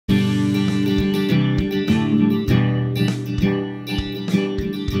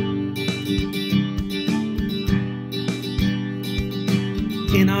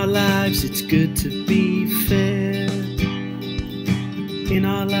lives it's good to be fair. In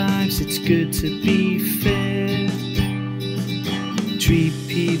our lives it's good to be fair. Treat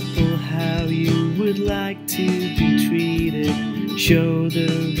people how you would like to be treated. Show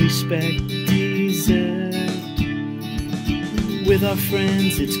the respect deserved. With our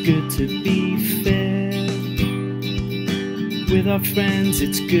friends it's good to be fair. With our friends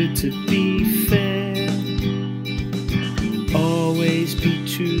it's good to be fair. Always be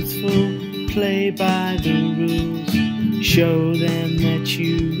truthful, play by the rules. Show them that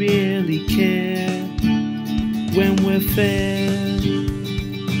you really care. When we're fair,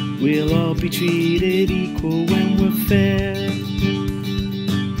 we'll all be treated equal. When we're fair,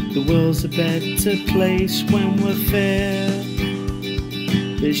 the world's a better place. When we're fair,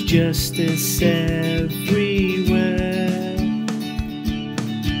 there's justice everywhere.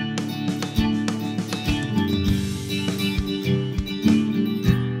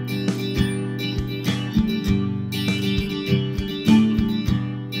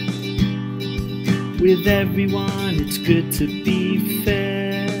 With everyone it's good to be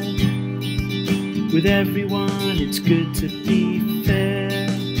fair. With everyone it's good to be fair.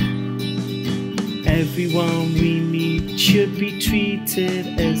 Everyone we meet should be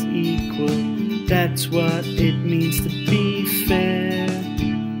treated as equal. That's what it means to be fair.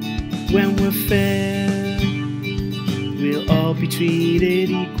 When we're fair, we'll all be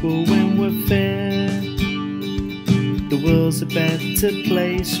treated equal. When we're fair, the world's a better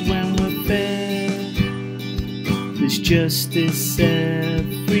place. When we're fair, there's justice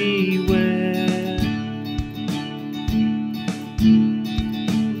everywhere.